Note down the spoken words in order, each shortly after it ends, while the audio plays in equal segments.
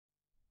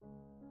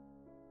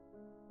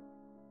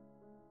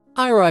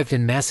I arrived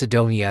in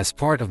Macedonia as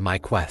part of my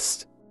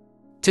quest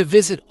to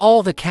visit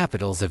all the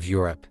capitals of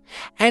Europe,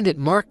 and it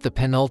marked the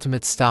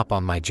penultimate stop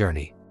on my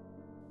journey.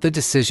 The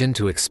decision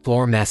to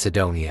explore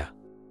Macedonia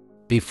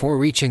before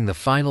reaching the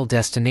final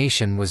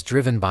destination was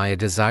driven by a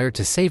desire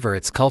to savor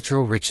its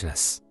cultural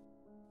richness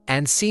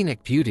and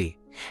scenic beauty,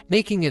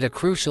 making it a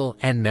crucial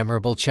and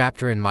memorable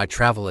chapter in my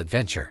travel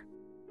adventure.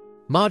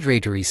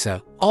 Madre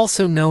Teresa,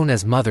 also known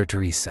as Mother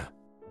Teresa,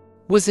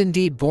 was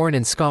indeed born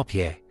in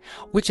Skopje,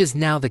 which is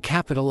now the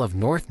capital of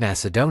North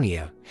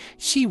Macedonia.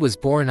 She was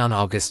born on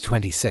August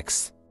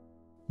 26,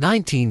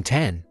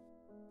 1910,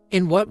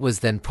 in what was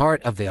then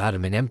part of the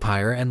Ottoman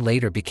Empire and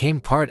later became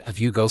part of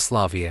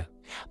Yugoslavia.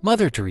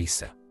 Mother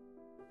Teresa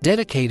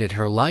dedicated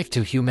her life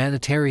to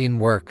humanitarian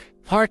work,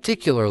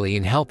 particularly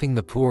in helping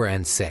the poor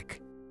and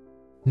sick.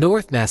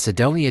 North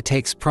Macedonia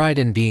takes pride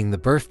in being the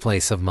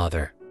birthplace of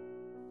Mother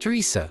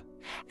Teresa,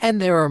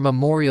 and there are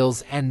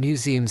memorials and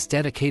museums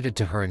dedicated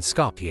to her in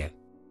Skopje.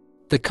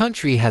 The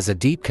country has a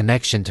deep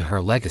connection to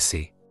her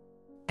legacy,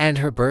 and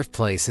her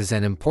birthplace is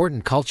an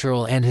important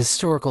cultural and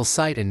historical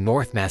site in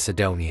North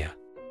Macedonia.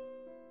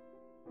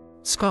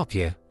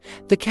 Skopje,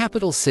 the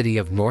capital city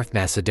of North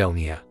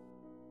Macedonia,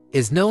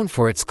 is known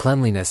for its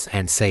cleanliness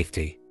and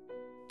safety.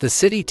 The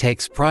city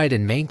takes pride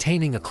in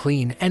maintaining a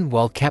clean and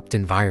well-kept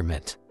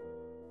environment,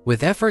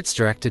 with efforts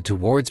directed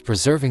towards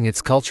preserving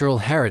its cultural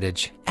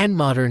heritage and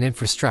modern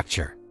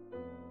infrastructure.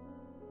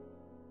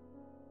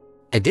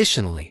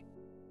 Additionally,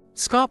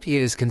 Skopje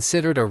is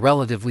considered a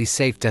relatively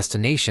safe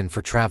destination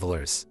for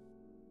travelers.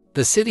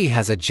 The city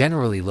has a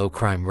generally low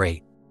crime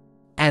rate,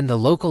 and the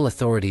local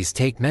authorities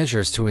take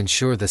measures to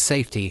ensure the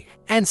safety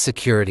and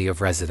security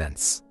of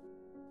residents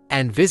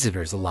and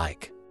visitors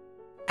alike.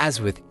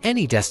 As with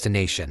any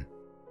destination,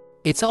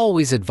 it's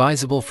always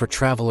advisable for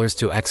travelers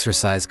to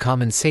exercise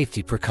common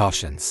safety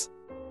precautions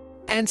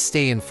and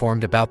stay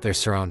informed about their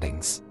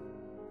surroundings.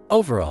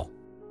 Overall,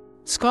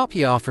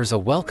 Skopje offers a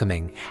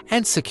welcoming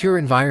and secure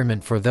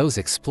environment for those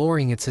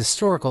exploring its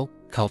historical,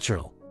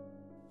 cultural,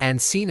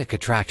 and scenic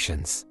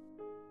attractions.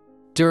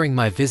 During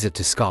my visit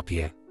to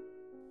Skopje,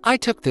 I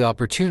took the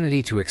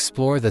opportunity to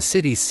explore the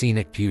city's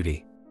scenic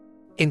beauty,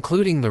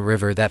 including the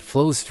river that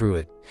flows through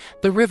it.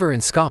 The river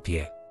in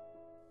Skopje,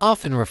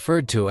 often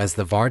referred to as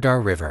the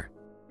Vardar River,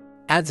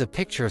 adds a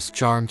picturesque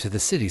charm to the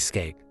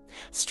cityscape.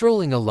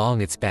 Strolling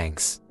along its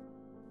banks,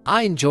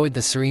 I enjoyed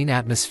the serene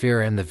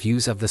atmosphere and the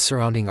views of the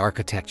surrounding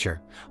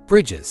architecture,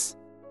 bridges,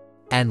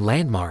 and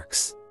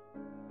landmarks.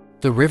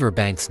 The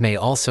riverbanks may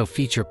also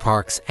feature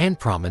parks and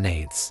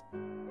promenades,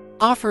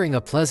 offering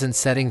a pleasant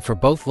setting for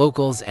both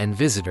locals and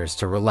visitors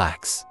to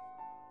relax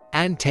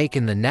and take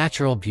in the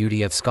natural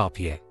beauty of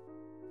Skopje.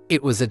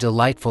 It was a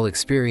delightful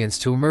experience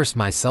to immerse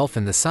myself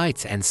in the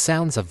sights and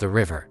sounds of the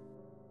river,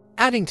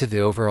 adding to the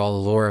overall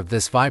allure of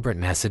this vibrant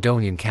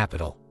Macedonian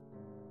capital.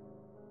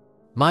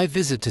 My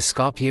visit to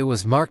Skopje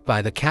was marked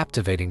by the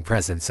captivating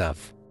presence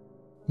of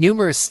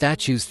numerous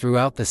statues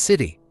throughout the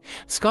city.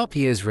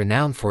 Skopje is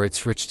renowned for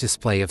its rich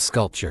display of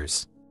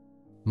sculptures,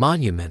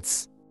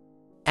 monuments,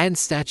 and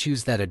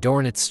statues that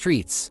adorn its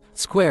streets,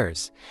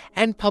 squares,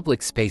 and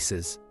public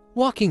spaces.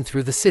 Walking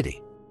through the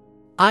city,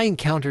 I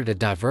encountered a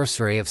diverse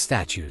array of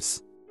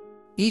statues,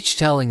 each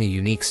telling a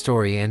unique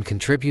story and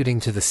contributing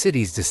to the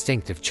city's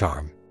distinctive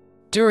charm.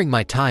 During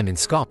my time in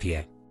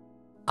Skopje,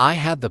 I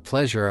had the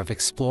pleasure of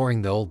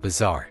exploring the Old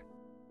Bazaar,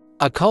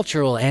 a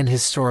cultural and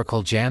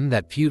historical gem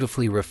that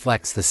beautifully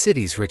reflects the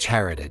city's rich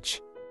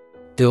heritage.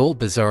 The Old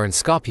Bazaar in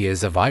Skopje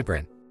is a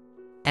vibrant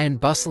and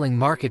bustling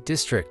market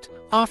district,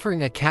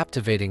 offering a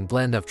captivating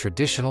blend of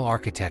traditional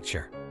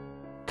architecture,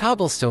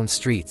 cobblestone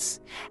streets,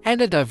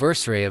 and a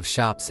diverse array of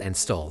shops and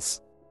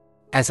stalls.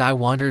 As I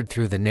wandered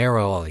through the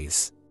narrow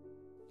alleys,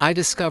 I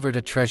discovered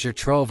a treasure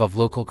trove of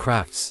local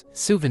crafts,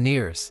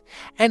 souvenirs,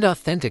 and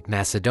authentic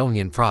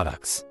Macedonian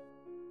products.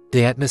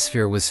 The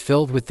atmosphere was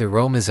filled with the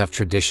aromas of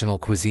traditional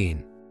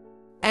cuisine,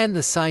 and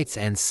the sights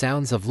and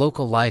sounds of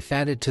local life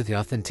added to the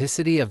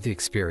authenticity of the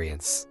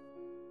experience.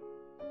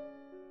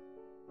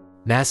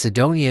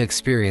 Macedonia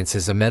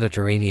experiences a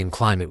Mediterranean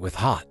climate with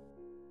hot,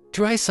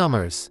 dry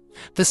summers.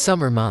 The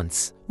summer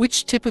months,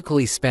 which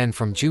typically span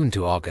from June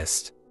to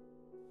August,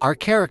 are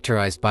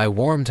characterized by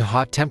warm to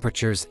hot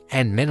temperatures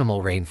and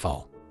minimal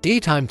rainfall.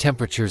 Daytime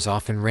temperatures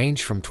often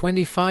range from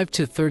 25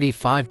 to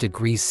 35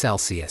 degrees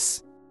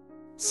Celsius,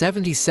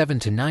 77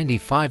 to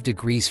 95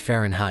 degrees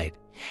Fahrenheit.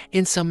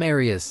 In some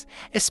areas,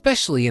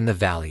 especially in the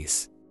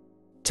valleys,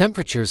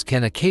 temperatures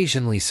can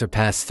occasionally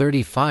surpass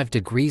 35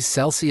 degrees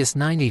Celsius,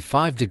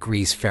 95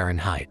 degrees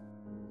Fahrenheit.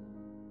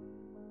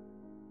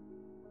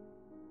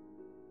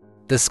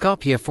 The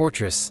Skopje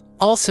Fortress,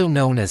 also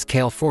known as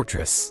Kale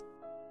Fortress,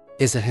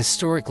 is a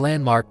historic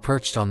landmark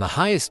perched on the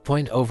highest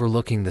point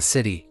overlooking the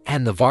city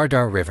and the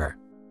Vardar River.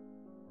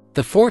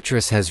 The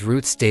fortress has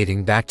roots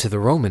dating back to the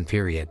Roman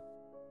period,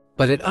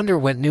 but it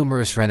underwent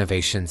numerous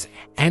renovations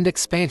and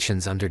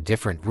expansions under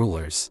different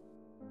rulers,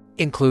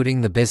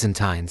 including the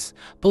Byzantines,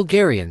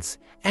 Bulgarians,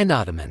 and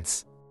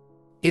Ottomans.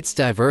 Its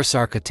diverse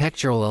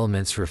architectural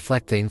elements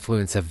reflect the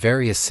influence of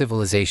various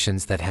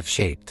civilizations that have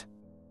shaped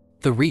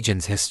The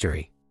region's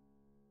history.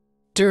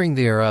 During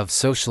the era of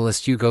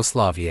socialist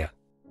Yugoslavia,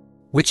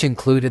 which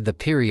included the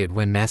period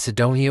when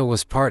Macedonia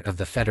was part of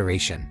the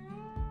Federation,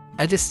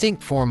 a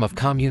distinct form of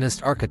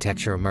communist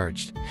architecture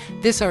emerged.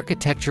 This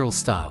architectural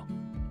style,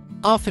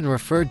 often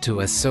referred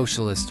to as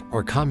socialist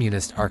or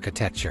communist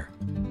architecture,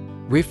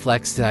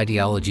 reflects the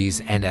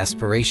ideologies and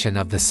aspiration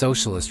of the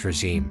socialist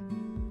regime.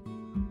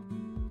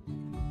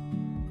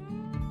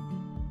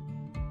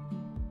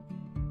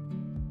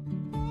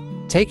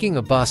 Taking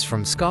a bus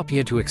from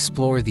Skopje to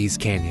explore these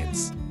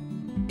canyons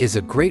is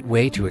a great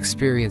way to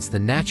experience the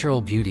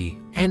natural beauty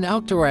and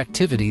outdoor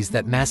activities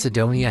that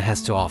Macedonia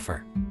has to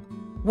offer.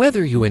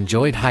 Whether you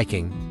enjoyed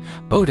hiking,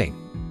 boating,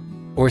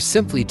 or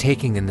simply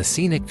taking in the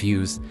scenic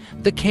views,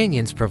 the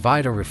canyons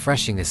provide a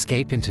refreshing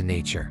escape into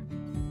nature.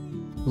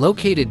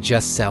 Located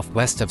just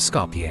southwest of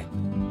Skopje,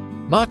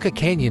 Matka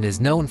Canyon is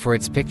known for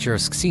its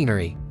picturesque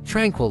scenery,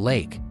 tranquil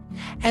lake,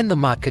 and the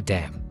Matka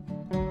Dam.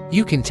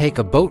 You can take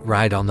a boat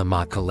ride on the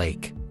Matka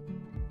Lake,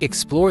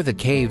 explore the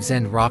caves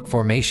and rock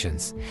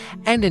formations,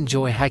 and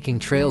enjoy hiking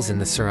trails in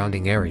the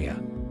surrounding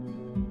area.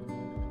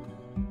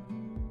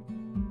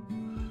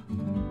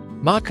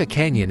 Matka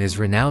Canyon is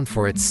renowned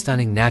for its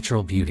stunning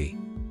natural beauty,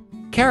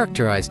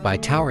 characterized by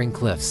towering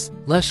cliffs,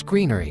 lush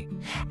greenery,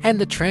 and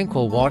the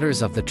tranquil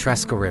waters of the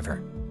Treska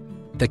River.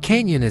 The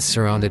canyon is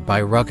surrounded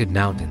by rugged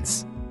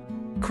mountains,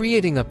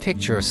 creating a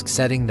picturesque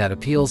setting that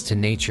appeals to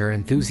nature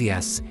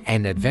enthusiasts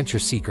and adventure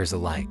seekers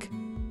alike.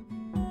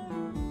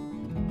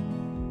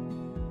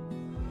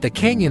 The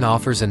canyon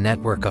offers a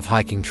network of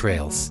hiking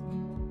trails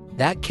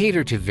that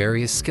cater to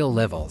various skill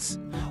levels,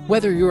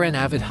 whether you're an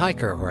avid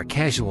hiker or a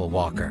casual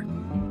walker.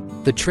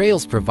 The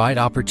trails provide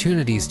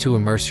opportunities to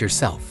immerse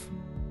yourself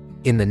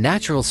in the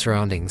natural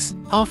surroundings,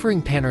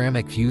 offering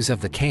panoramic views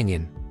of the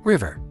canyon,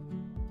 river,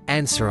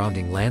 and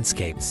surrounding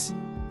landscapes.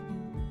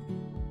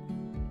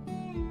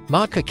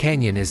 Matka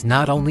Canyon is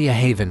not only a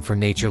haven for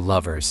nature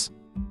lovers,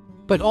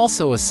 but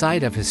also a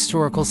site of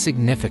historical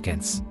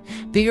significance.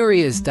 The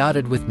area is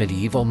dotted with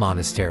medieval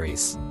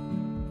monasteries,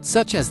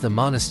 such as the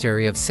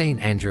Monastery of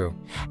St. Andrew,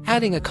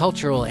 adding a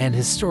cultural and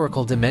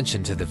historical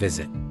dimension to the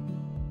visit.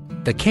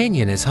 The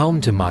canyon is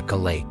home to Matka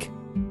Lake,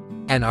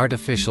 an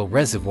artificial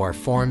reservoir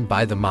formed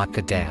by the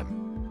Matka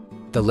Dam.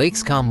 The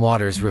lake's calm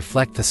waters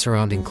reflect the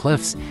surrounding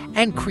cliffs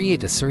and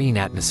create a serene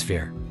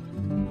atmosphere.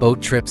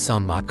 Boat trips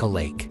on Matka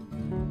Lake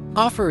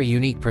offer a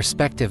unique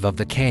perspective of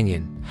the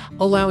canyon,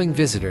 allowing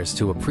visitors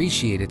to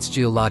appreciate its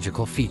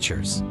geological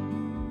features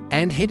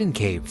and hidden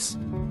caves.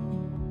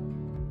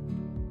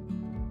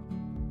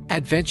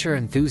 Adventure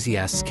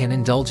enthusiasts can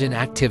indulge in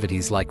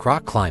activities like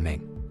rock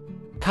climbing,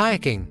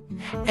 kayaking,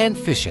 and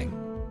fishing.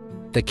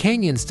 The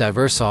canyon's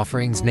diverse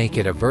offerings make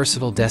it a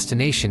versatile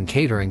destination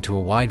catering to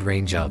a wide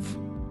range of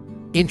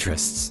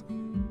interests.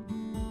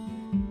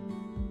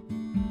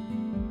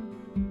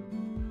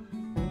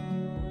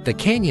 The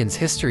canyon's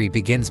history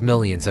begins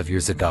millions of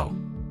years ago,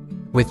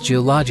 with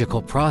geological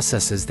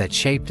processes that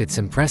shaped its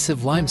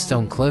impressive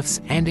limestone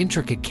cliffs and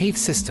intricate cave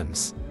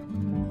systems.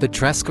 The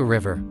Treska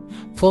River,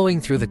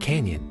 flowing through the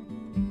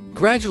canyon,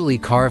 gradually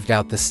carved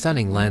out the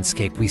stunning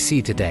landscape we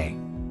see today.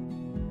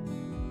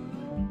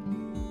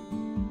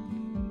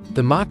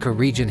 The Matka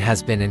region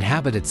has been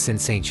inhabited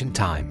since ancient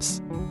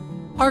times.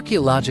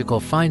 Archaeological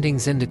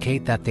findings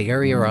indicate that the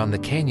area around the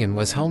canyon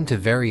was home to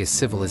various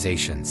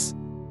civilizations,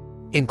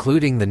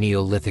 including the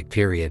Neolithic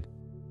period.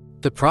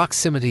 The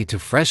proximity to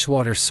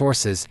freshwater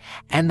sources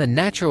and the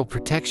natural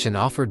protection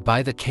offered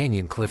by the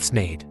canyon cliffs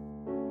made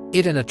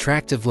it an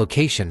attractive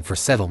location for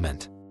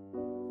settlement.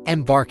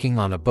 Embarking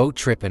on a boat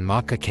trip in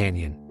Matka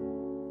Canyon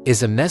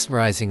is a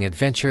mesmerizing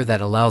adventure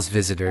that allows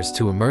visitors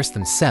to immerse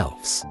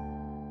themselves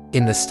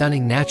in the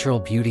stunning natural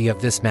beauty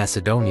of this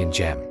Macedonian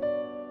gem.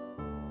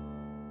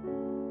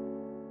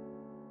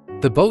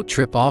 The boat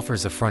trip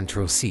offers a front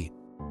row seat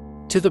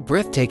to the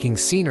breathtaking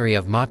scenery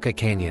of Matka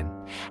Canyon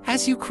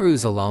as you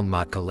cruise along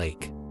Matka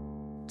Lake.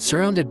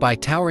 Surrounded by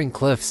towering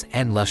cliffs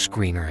and lush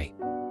greenery,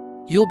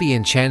 you'll be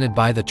enchanted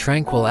by the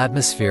tranquil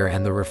atmosphere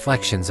and the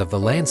reflections of the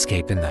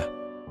landscape in the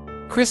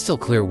crystal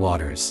clear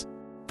waters.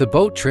 The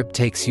boat trip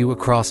takes you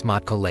across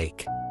Matka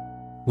Lake,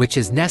 which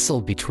is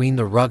nestled between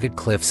the rugged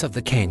cliffs of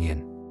the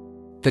canyon.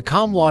 The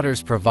calm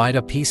waters provide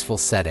a peaceful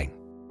setting,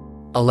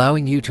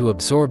 allowing you to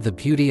absorb the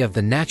beauty of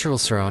the natural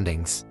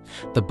surroundings.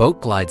 The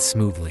boat glides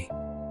smoothly,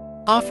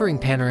 offering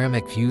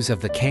panoramic views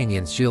of the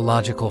canyon's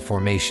geological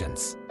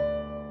formations.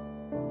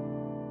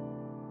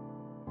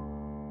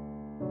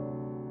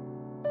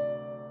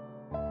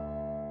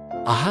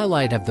 A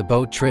highlight of the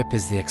boat trip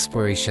is the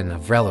exploration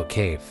of Vrelo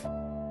Cave,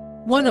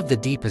 one of the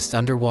deepest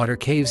underwater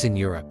caves in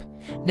Europe.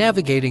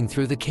 Navigating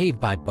through the cave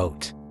by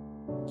boat,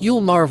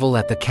 you'll marvel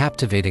at the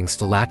captivating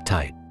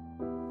stalactite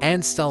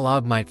and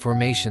stalagmite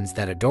formations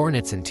that adorn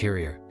its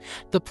interior.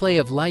 The play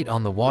of light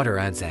on the water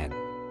adds an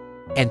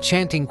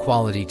enchanting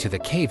quality to the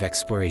cave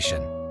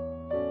exploration.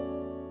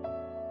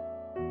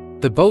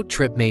 The boat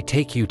trip may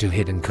take you to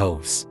hidden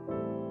coves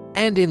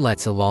and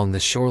inlets along the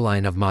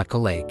shoreline of Matka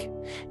Lake.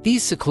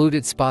 These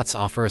secluded spots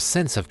offer a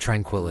sense of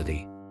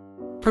tranquility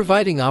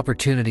providing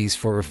opportunities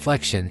for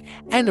reflection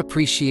and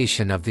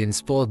appreciation of the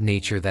unspoiled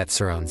nature that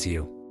surrounds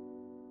you.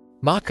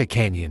 Matka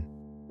Canyon,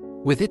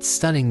 with its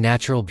stunning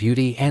natural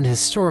beauty and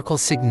historical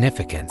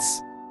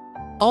significance,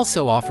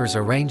 also offers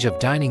a range of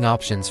dining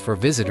options for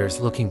visitors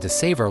looking to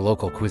savor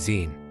local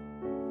cuisine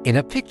in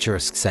a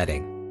picturesque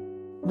setting.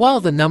 While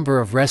the number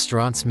of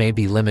restaurants may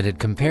be limited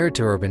compared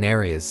to urban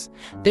areas,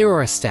 there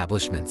are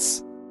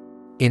establishments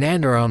in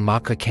and around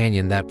Matka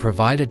Canyon that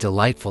provide a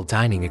delightful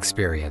dining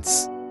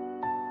experience.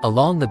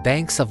 Along the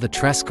banks of the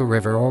Treska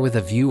River or with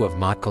a view of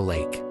Matka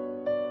Lake,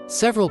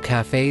 several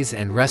cafes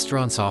and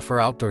restaurants offer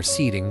outdoor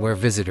seating where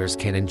visitors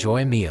can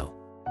enjoy a meal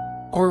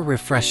or a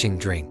refreshing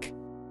drink.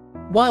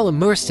 While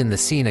immersed in the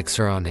scenic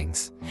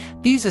surroundings,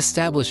 these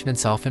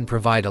establishments often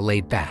provide a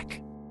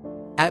laid-back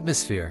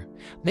atmosphere,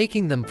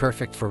 making them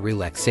perfect for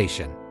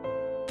relaxation.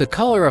 The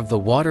color of the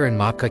water in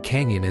Matka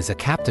Canyon is a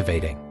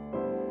captivating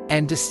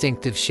and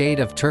distinctive shade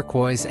of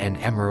turquoise and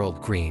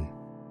emerald green.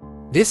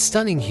 This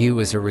stunning hue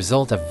is a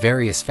result of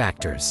various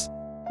factors,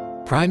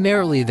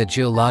 primarily the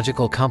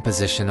geological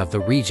composition of the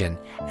region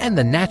and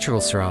the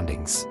natural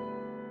surroundings.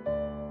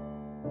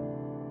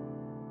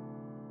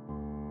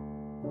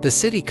 The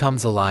city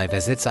comes alive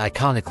as its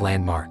iconic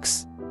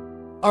landmarks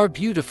are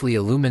beautifully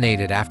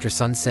illuminated after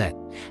sunset.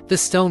 The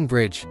stone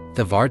bridge,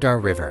 the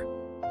Vardar River,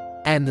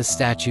 and the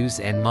statues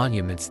and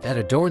monuments that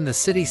adorn the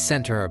city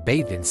center are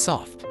bathed in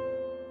soft,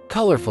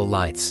 colorful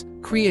lights,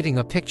 creating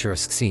a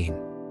picturesque scene.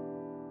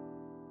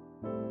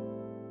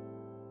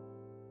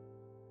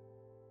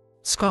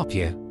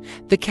 Skopje,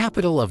 the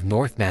capital of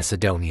North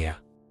Macedonia,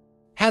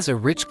 has a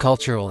rich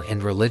cultural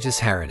and religious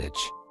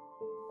heritage,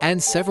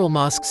 and several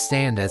mosques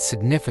stand as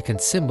significant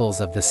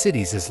symbols of the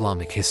city's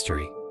Islamic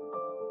history.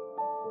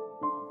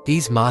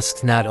 These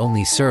mosques not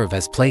only serve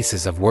as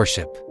places of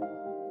worship,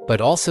 but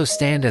also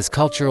stand as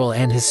cultural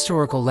and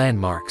historical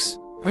landmarks,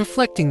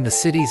 reflecting the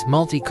city's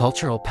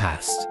multicultural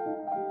past.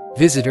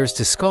 Visitors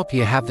to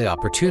Skopje have the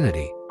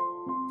opportunity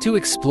to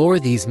explore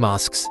these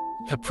mosques,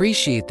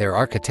 appreciate their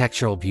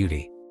architectural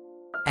beauty,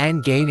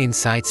 and gain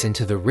insights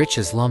into the rich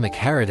Islamic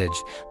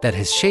heritage that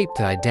has shaped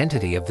the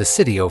identity of the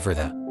city over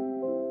the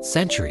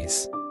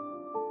centuries.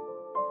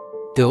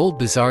 The Old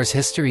Bazaar's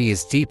history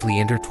is deeply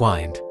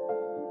intertwined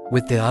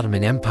with the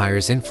Ottoman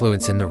Empire's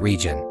influence in the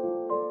region.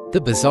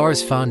 The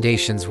bazaar's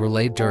foundations were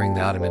laid during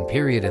the Ottoman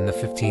period in the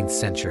 15th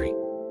century,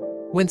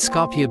 when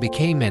Skopje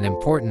became an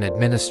important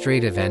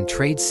administrative and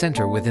trade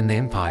center within the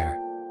empire.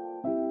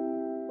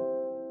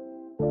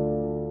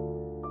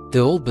 The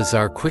Old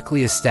Bazaar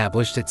quickly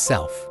established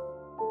itself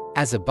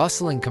as a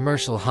bustling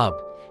commercial hub,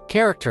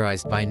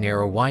 characterized by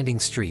narrow winding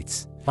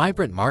streets,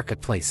 vibrant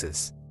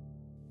marketplaces,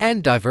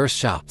 and diverse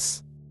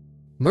shops.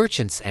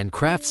 Merchants and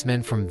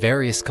craftsmen from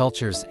various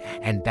cultures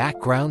and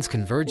backgrounds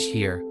converged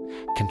here,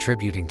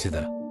 contributing to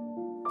the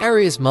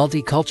area's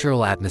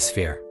multicultural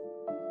atmosphere.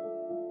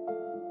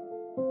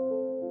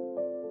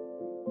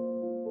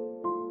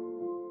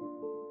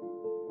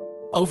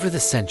 Over the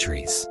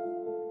centuries,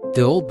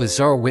 the Old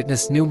Bazaar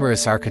witnessed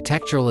numerous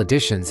architectural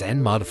additions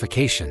and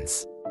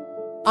modifications.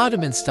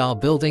 Ottoman-style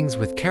buildings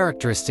with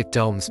characteristic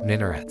domes,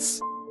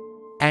 minarets,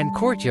 and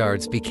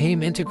courtyards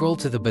became integral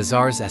to the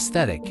bazaar's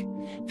aesthetic.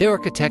 The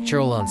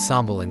architectural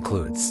ensemble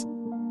includes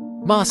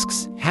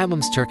mosques,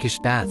 hammams, Turkish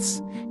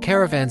baths,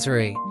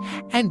 caravanserai,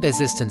 and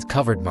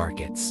Bezistan-covered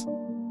markets.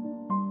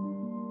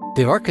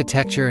 The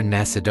architecture in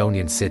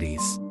Macedonian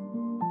cities,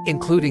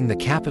 including the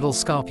capital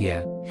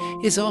Skopje,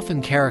 is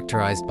often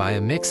characterized by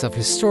a mix of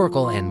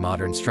historical and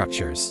modern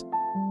structures.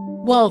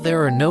 While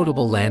there are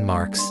notable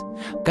landmarks,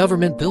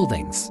 government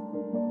buildings,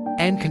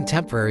 and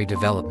contemporary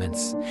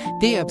developments,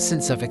 the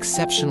absence of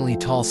exceptionally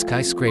tall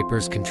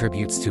skyscrapers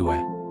contributes to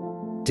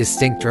a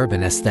distinct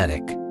urban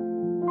aesthetic.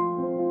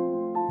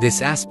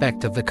 This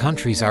aspect of the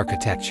country's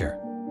architecture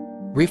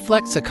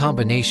reflects a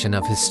combination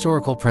of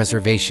historical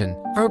preservation,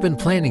 urban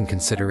planning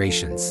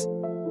considerations,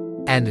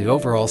 and the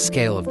overall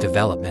scale of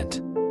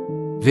development.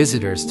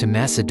 Visitors to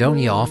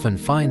Macedonia often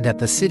find that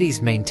the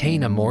cities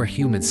maintain a more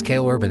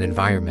human-scale urban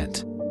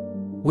environment,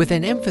 with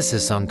an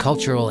emphasis on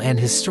cultural and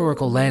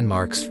historical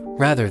landmarks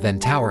rather than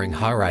towering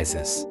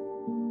high-rises.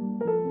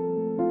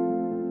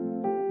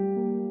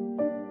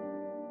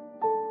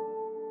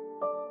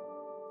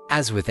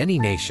 As with any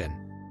nation,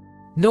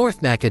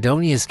 North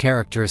Macedonia's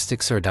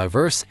characteristics are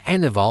diverse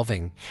and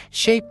evolving,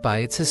 shaped by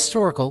its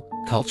historical,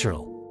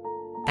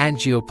 cultural, and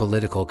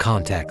geopolitical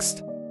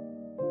context.